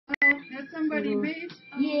somebody made?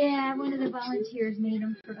 Yeah, one of the volunteers made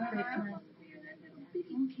them for Christmas.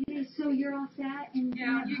 Okay, so you're all set, and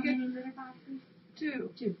Yeah, you have how many litter boxes? Two.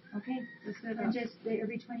 Okay. Set And up. just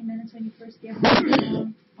every 20 minutes when you first get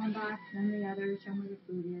home, one box, then the other, show them where the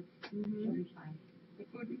food is. You'll be fine. The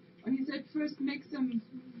food. When you said first make some.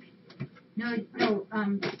 No,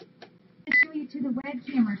 show you to the web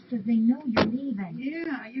cameras because they know you're leaving.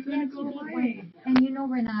 Yeah, you're going to go away. And you know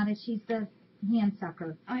Renata, she's the hand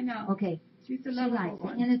sucker. I know. Okay. She's the She lovable likes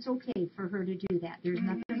one. it, and it's okay for her to do that. There's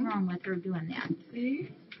nothing wrong with her doing that. See?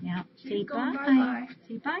 Yeah. She's Say going bye. bye-bye.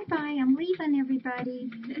 Say bye-bye. I'm leaving, everybody.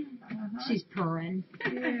 She's purring.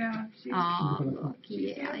 Yeah. Oh, look.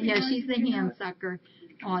 Yeah, she's the hand sucker.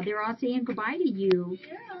 Oh, they're all saying goodbye to you.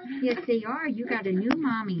 Yeah. Yes, they are. You got a new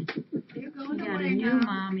mommy. You're going You got away a new now.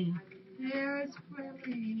 mommy. There's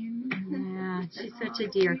Praline. Yeah, she's such a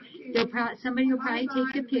dear. Somebody will probably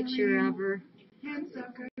take a picture of her. Hand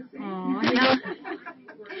sucker. Oh, yeah.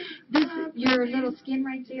 Your little skin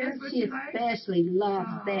right there, she especially loves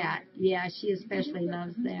that. Yeah, she especially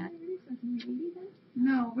loves that.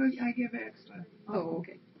 No, I give extra. Oh,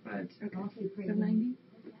 okay. But, Okay, pretty. 790?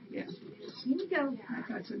 Yeah. Here you go. I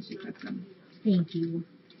thought so she took them. Thank you.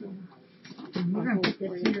 So, And we're going to put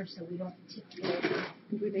this here so we don't tip you over.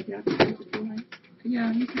 Did we make it out?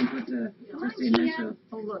 yeah, you can put the Come on, just the initial. Chia.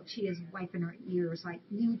 Oh, look, she is wiping her ears like,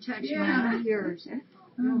 you touch Yeah. my ears.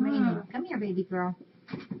 Oh, man. Come here, baby girl.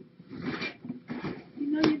 You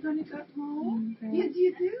know you're going to go home? Yes,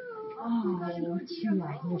 you do. Oh, Chia,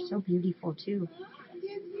 you're so beautiful, too.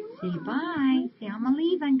 Yes, you Say bye. Say I'm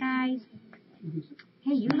a-leaving, guys.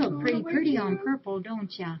 Hey, you look pretty on purple,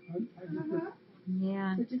 don't ya?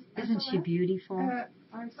 Yeah. Isn't she beautiful?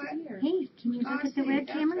 Hey, can you look at the web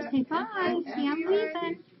camera? Say bye. Say I'm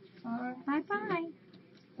leaving. Bye-bye.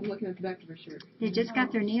 I'm looking at the back of her shirt. They just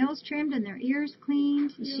got their nails trimmed and their ears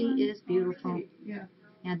cleaned. She is beautiful. Yeah.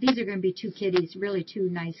 Yeah, these are going to be two kitties, really two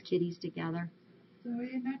nice kitties together. So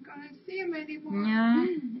you're not going to see him anymore. Yeah.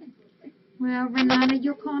 Well, Renata,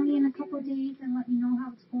 you'll call me in a couple of days and let me know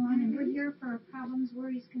how it's going. And we're here for problems,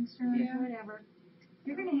 worries, concerns, whatever.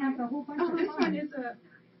 You're going to have a whole bunch of fun. This one is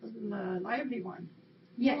a lively one.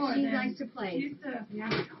 Yeah, she likes to play. She's the... Yeah.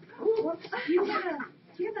 Well, do you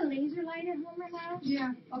have a laser light at home, Renata?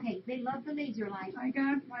 Yeah. Okay, they love the laser light. I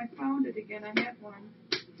found it again. I had one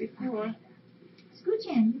before. Scooch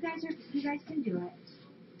in. You guys can do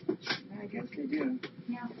it. I guess they do.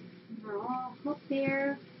 Yeah. We're all hooked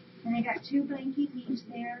there. And I got 2 blankies each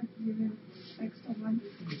there. Extra one.